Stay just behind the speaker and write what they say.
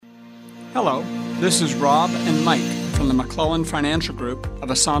Hello, this is Rob and Mike from the McClellan Financial Group of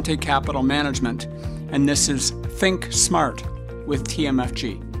Asante Capital Management, and this is Think Smart with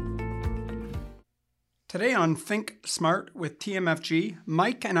TMFG. Today on Think Smart with TMFG,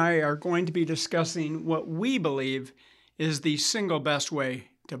 Mike and I are going to be discussing what we believe is the single best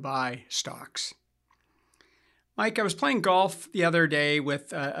way to buy stocks. Mike, I was playing golf the other day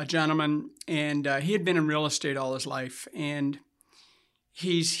with a gentleman, and he had been in real estate all his life, and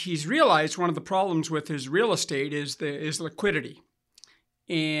he's realized one of the problems with his real estate is liquidity.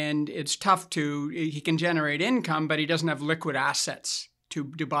 And it's tough he can generate income, but he doesn't have liquid assets to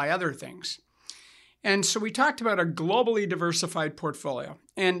buy other things. And so we talked about a globally diversified portfolio.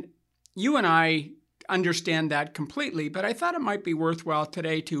 And you and I understand that completely, but I thought it might be worthwhile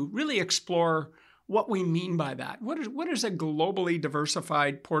today to really explore what we mean by that. What does a globally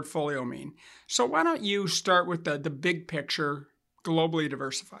diversified portfolio mean? So why don't you start with the big picture, globally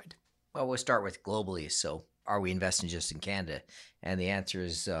diversified? Well, we'll start with globally. So are we investing just in Canada? And the answer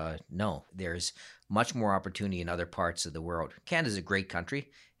is no. There's much more opportunity in other parts of the world. Canada's a great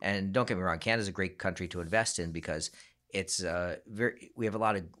country. And don't get me wrong, Canada's a great country to invest in because it's we have a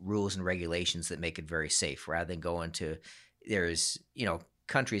lot of rules and regulations that make it very safe rather than going to, there's,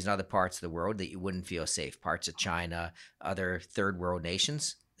 countries in other parts of the world that you wouldn't feel safe, parts of China, other third world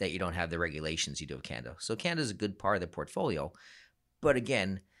nations that you don't have the regulations you do of Canada. So Canada's a good part of the portfolio. But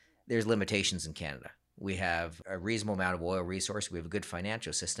again, there's limitations in Canada. We have a reasonable amount of oil resource. We have a good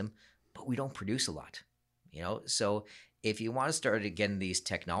financial system, but we don't produce a lot. So if you want to start again these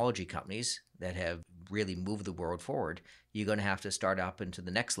technology companies that have really moved the world forward, you're going to have to start up into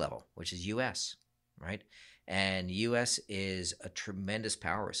the next level, which is U.S., right? And U.S. is a tremendous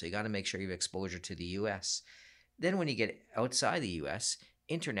power, so you got to make sure you have exposure to the U.S. Then when you get outside the U.S.,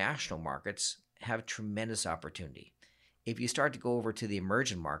 international markets have tremendous opportunity. If you start to go over to the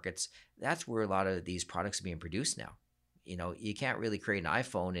emerging markets, that's where a lot of these products are being produced now. You can't really create an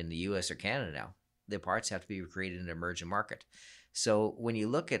iPhone in the U.S. or Canada now. The parts have to be created in an emerging market. So when you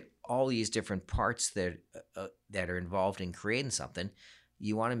look at all these different parts that are involved in creating something,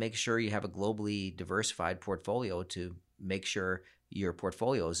 you want to make sure you have a globally diversified portfolio to make sure your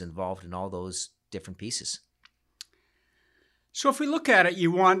portfolio is involved in all those different pieces. So if we look at it, you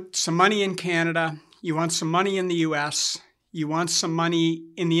want some money in Canada, you want some money in the U.S., you want some money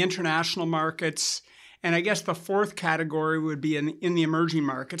in the international markets, and I guess the fourth category would be in the emerging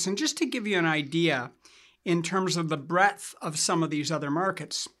markets. And just to give you an idea in terms of the breadth of some of these other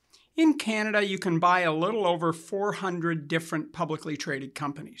markets, in Canada, you can buy a little over 400 different publicly traded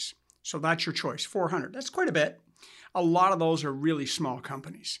companies. So that's your choice, 400. That's quite a bit. A lot of those are really small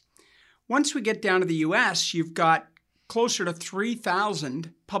companies. Once we get down to the U.S., you've got closer to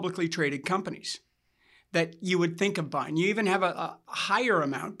 3,000 publicly traded companies that you would think of buying. You even have a higher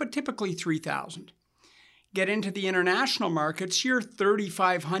amount, but typically 3,000. Get into the international markets, you're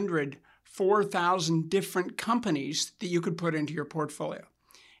 3,500, 4,000 different companies that you could put into your portfolio.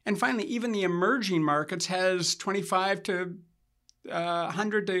 And finally, even the emerging markets has 25 to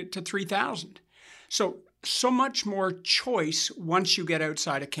 100 to 3,000. So much more choice once you get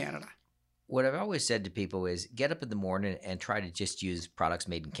outside of Canada. What I've always said to people is get up in the morning and try to just use products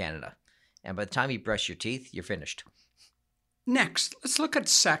made in Canada. And by the time you brush your teeth, you're finished. Next, let's look at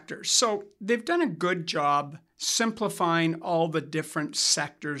sectors. So they've done a good job simplifying all the different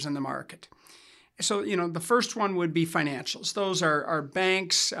sectors in the market. So, the first one would be financials. Those are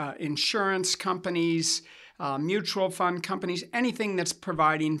banks, insurance companies, mutual fund companies, anything that's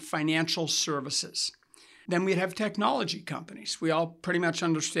providing financial services. Then we'd have technology companies. We all pretty much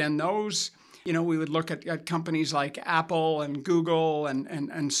understand those. We would look at companies like Apple and Google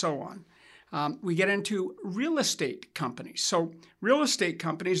and so on. We get into real estate companies. So real estate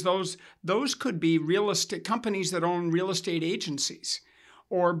companies, those could be real estate companies that own real estate agencies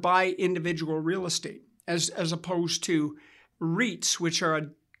or buy individual real estate, as opposed to REITs, which are a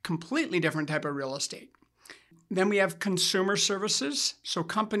completely different type of real estate. Then we have consumer services, so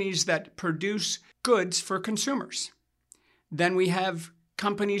companies that produce goods for consumers. Then we have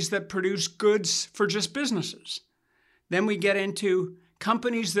companies that produce goods for just businesses. Then we get into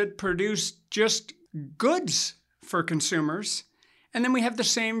companies that produce just goods for consumers. And then we have the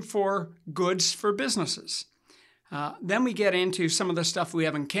same for goods for businesses. Then we get into some of the stuff we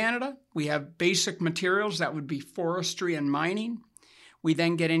have in Canada. We have basic materials, that would be forestry and mining. We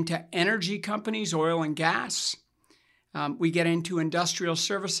then get into energy companies, oil and gas. We get into industrial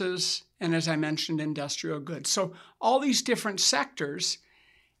services, and as I mentioned, industrial goods. So all these different sectors.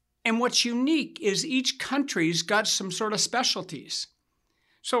 And what's unique is each country's got some sort of specialties.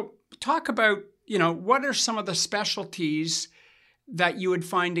 So talk about, what are some of the specialties that you would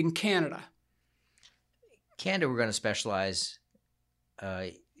find in Canada? Canada, we're going to specialize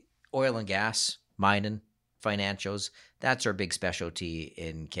oil and gas, mining, financials. That's our big specialty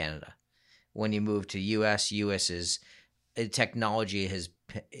in Canada. When you move to U.S., U.S. is technology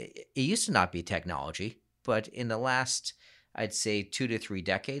it used to not be technology, but in the last, I'd say 2 to 3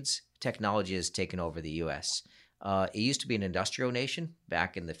 decades, technology has taken over the U.S. It used to be an industrial nation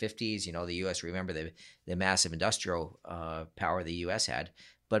back in the 50s. The U.S., remember the massive industrial power the U.S. had.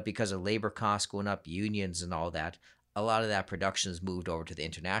 But because of labor costs going up, unions and all that, a lot of that production has moved over to the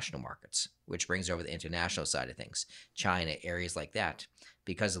international markets, which brings over the international side of things. China, areas like that.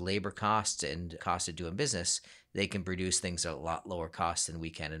 Because of labor costs and cost of doing business, they can produce things at a lot lower cost than we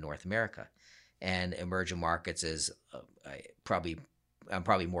can in North America. And emerging markets is I'm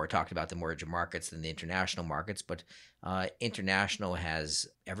probably more talked about the emerging markets than the international markets, but international has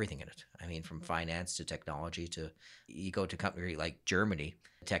everything in it. I mean, from finance to technology to you go to a company like Germany,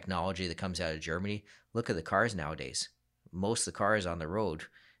 technology that comes out of Germany. Look at the cars nowadays. Most of the cars on the road,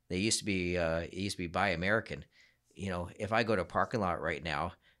 it used to be Buy American. If I go to a parking lot right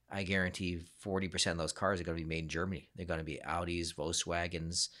now, I guarantee 40% of those cars are going to be made in Germany. They're going to be Audis,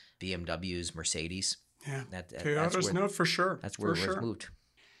 Volkswagens, BMWs, Mercedes. Yeah, Toyota's no, for sure. That's where it's moved.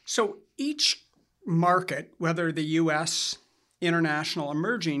 So each market, whether the U.S., international,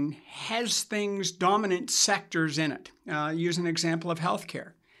 emerging, has dominant sectors in it. Use an example of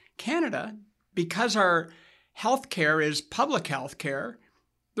healthcare. Canada, because our healthcare is public healthcare,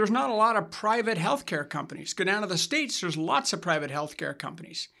 there's not a lot of private healthcare companies. Go down to the States, there's lots of private healthcare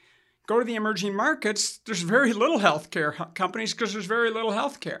companies. Go to the emerging markets, there's very little healthcare companies because there's very little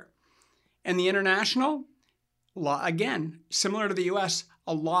healthcare. And the international, again, similar to the U.S.,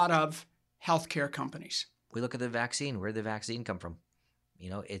 a lot of healthcare companies. We look at the vaccine. Where did the vaccine come from?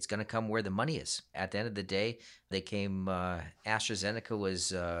 It's going to come where the money is. At the end of the day, they came, AstraZeneca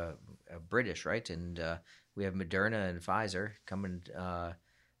was British, right? And we have Moderna and Pfizer coming,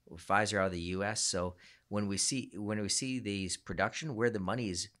 Pfizer out of the U.S. So when we see these production, where the money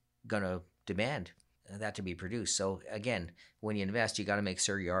is going to demand that to be produced. So again, when you invest, you got to make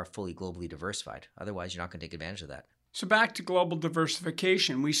sure you are fully globally diversified. Otherwise, you're not going to take advantage of that. So back to global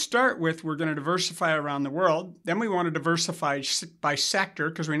diversification. We start with we're going to diversify around the world. Then we want to diversify by sector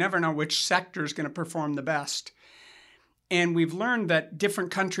because we never know which sector is going to perform the best. And we've learned that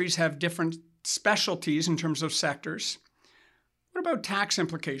different countries have different specialties in terms of sectors. What about tax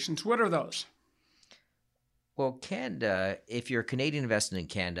implications? What are those? Well, Canada, if you're a Canadian investing in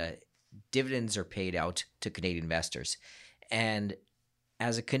Canada, dividends are paid out to Canadian investors. And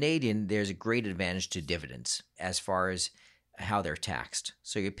as a Canadian, there's a great advantage to dividends as far as how they're taxed.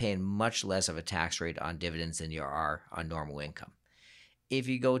 So you're paying much less of a tax rate on dividends than you are on normal income. If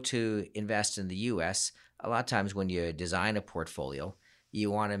you go to invest in the U.S., a lot of times when you design a portfolio,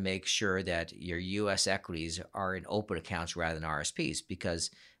 you want to make sure that your U.S. equities are in open accounts rather than RSPs because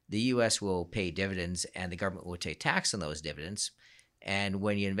the U.S. will pay dividends and the government will take tax on those dividends. And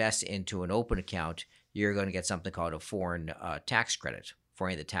when you invest into an open account, you're going to get something called a foreign tax credit for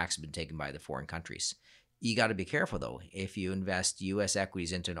any of the tax has been taken by the foreign countries. You got to be careful, though. If you invest U.S.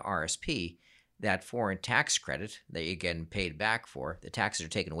 equities into an RSP, that foreign tax credit that you're getting paid back for, the taxes are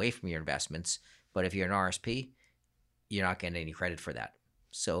taken away from your investments. But if you're an RSP, you're not getting any credit for that.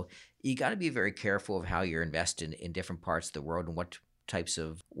 So you got to be very careful of how you're investing in different parts of the world and what types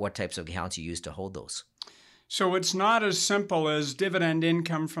of accounts you use to hold those. So it's not as simple as dividend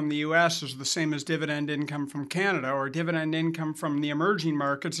income from the U.S. is the same as dividend income from Canada, or dividend income from the emerging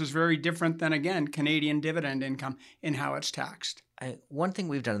markets is very different than, again, Canadian dividend income in how it's taxed. One thing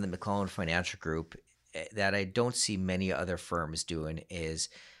we've done in the McClellan Financial Group that I don't see many other firms doing is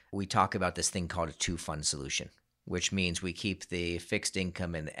we talk about this thing called a two-fund solution, which means we keep the fixed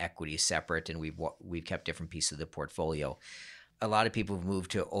income and the equity separate, and we've kept different pieces of the portfolio. A lot of people have moved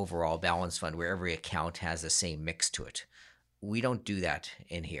to overall balance fund where every account has the same mix to it. We don't do that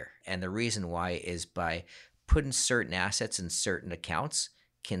in here. And the reason why is by putting certain assets in certain accounts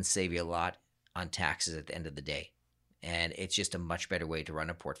can save you a lot on taxes at the end of the day. And it's just a much better way to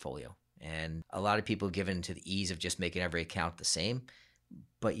run a portfolio. And a lot of people give in to the ease of just making every account the same,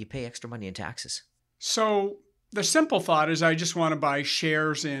 but you pay extra money in taxes. So the simple thought is I just want to buy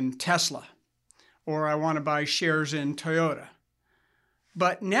shares in Tesla, or I want to buy shares in Toyota.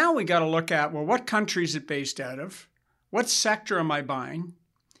 But now we got to look at, well, what country is it based out of? What sector am I buying?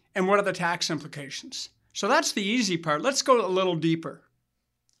 And what are the tax implications? So that's the easy part. Let's go a little deeper.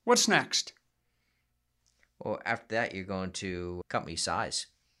 What's next? Well, after that, you're going to company size.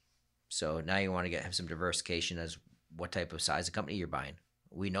 So now you want to have some diversification as what type of size of company you're buying.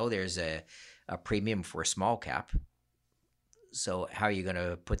 We know there's a premium for a small cap. So how are you going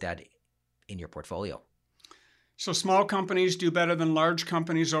to put that in your portfolio? So small companies do better than large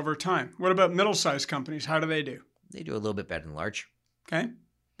companies over time. What about middle-sized companies? How do they do? They do a little bit better than large. Okay.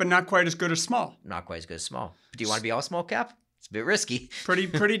 But not quite as good as small. Not quite as good as small. Do you want to be all small cap? It's a bit risky.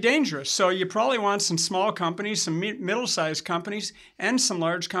 Pretty dangerous. So you probably want some small companies, some middle-sized companies, and some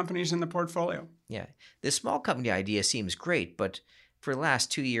large companies in the portfolio. Yeah. The small company idea seems great, but for the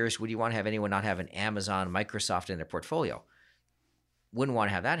last 2 years, would you want to have anyone not have an Amazon, Microsoft in their portfolio? Wouldn't want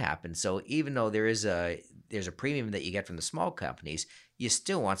to have that happen. So even though there's a premium that you get from the small companies, you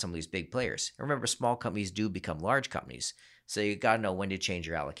still want some of these big players. And remember, small companies do become large companies. So you got to know when to change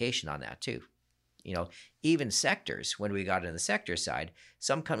your allocation on that too. Even sectors, when we got in the sector side,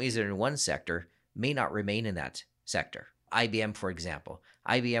 some companies that are in one sector may not remain in that sector. IBM, for example.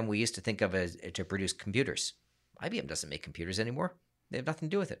 IBM, we used to think of as to produce computers. IBM doesn't make computers anymore. They have nothing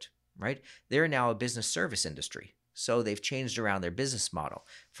to do with it, right? They're now a business service industry. So they've changed around their business model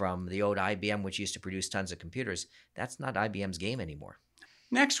from the old IBM, which used to produce tons of computers. That's not IBM's game anymore.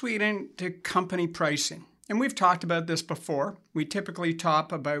 Next, we get into company pricing. And we've talked about this before. We typically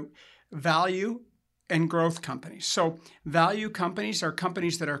talk about value and growth companies. So value companies are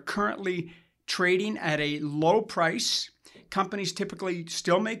companies that are currently trading at a low price. Companies typically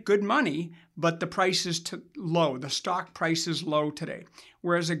still make good money, but the price is low. The stock price is low today.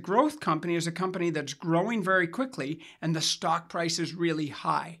 Whereas a growth company is a company that's growing very quickly and the stock price is really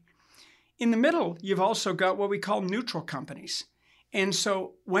high. In the middle, you've also got what we call neutral companies. And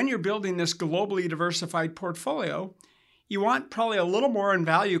so when you're building this globally diversified portfolio, you want probably a little more in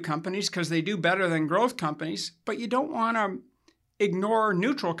value companies because they do better than growth companies, but you don't want to ignore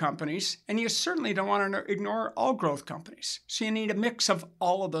neutral companies, and you certainly don't want to ignore all growth companies. So you need a mix of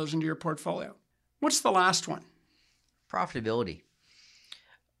all of those into your portfolio. What's the last one? Profitability.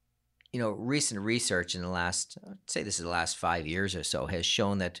 Recent research in the last 5 years or so, has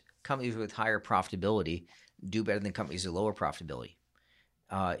shown that companies with higher profitability do better than companies with lower profitability.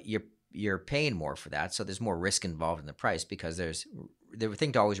 You're paying more for that, so there's more risk involved in the price because the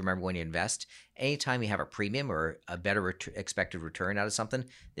thing to always remember when you invest, anytime you have a premium or a better expected return out of something,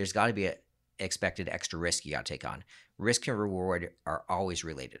 there's got to be an expected extra risk you got to take on. Risk and reward are always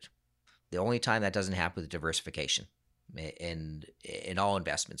related. The only time that doesn't happen is diversification in all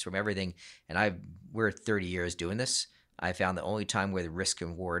investments from everything. And we're 30 years doing this. I found the only time where the risk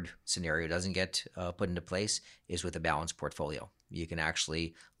and reward scenario doesn't get put into place is with a balanced portfolio. You can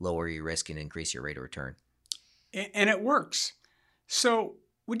actually lower your risk and increase your rate of return. And it works. So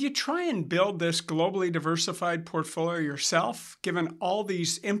would you try and build this globally diversified portfolio yourself, given all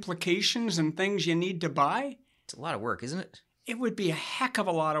these implications and things you need to buy? It's a lot of work, isn't it? It would be a heck of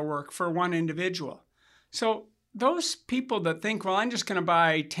a lot of work for one individual. So those people that think, well, I'm just going to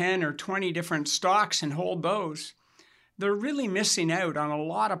buy 10 or 20 different stocks and hold those, they're really missing out on a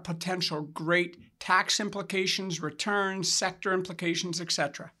lot of potential great tax implications, returns, sector implications,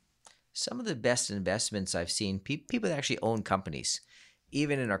 etc. Some of the best investments I've seen, people that actually own companies,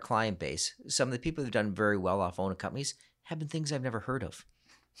 even in our client base, some of the people who've done very well off owning companies have been things I've never heard of.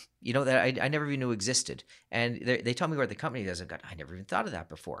 That I never even knew existed. And they tell me what the company does. I never even thought of that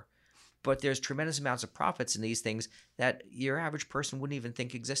before. But there's tremendous amounts of profits in these things that your average person wouldn't even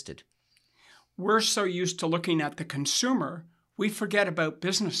think existed. We're so used to looking at the consumer, we forget about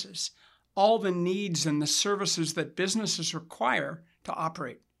businesses, all the needs and the services that businesses require to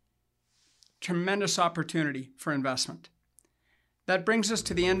operate. Tremendous opportunity for investment. That brings us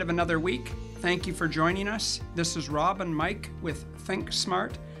to the end of another week. Thank you for joining us. This is Rob and Mike with Think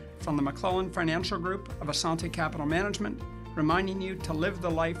Smart from the McClellan Financial Group of Assante Capital Management, reminding you to live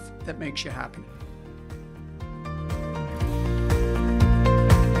the life that makes you happy.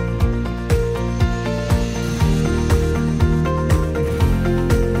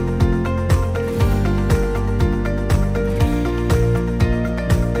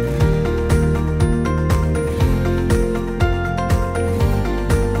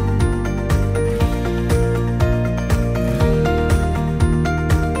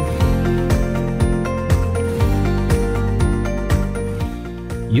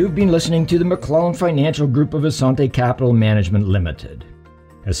 You've been listening to the McClellan Financial Group of Assante Capital Management Limited.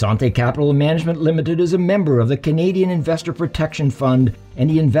 Assante Capital Management Limited is a member of the Canadian Investor Protection Fund and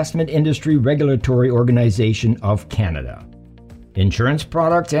the Investment Industry Regulatory Organization of Canada. Insurance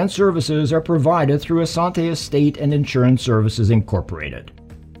products and services are provided through Assante Estate and Insurance Services Incorporated.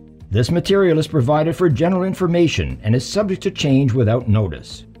 This material is provided for general information and is subject to change without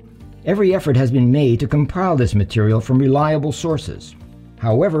notice. Every effort has been made to compile this material from reliable sources.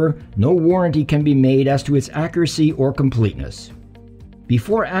 However, no warranty can be made as to its accuracy or completeness.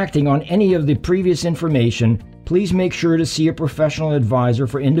 Before acting on any of the previous information, please make sure to see a professional advisor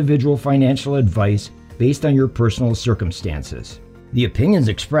for individual financial advice based on your personal circumstances. The opinions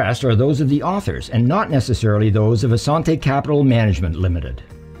expressed are those of the authors and not necessarily those of Assante Capital Management Limited.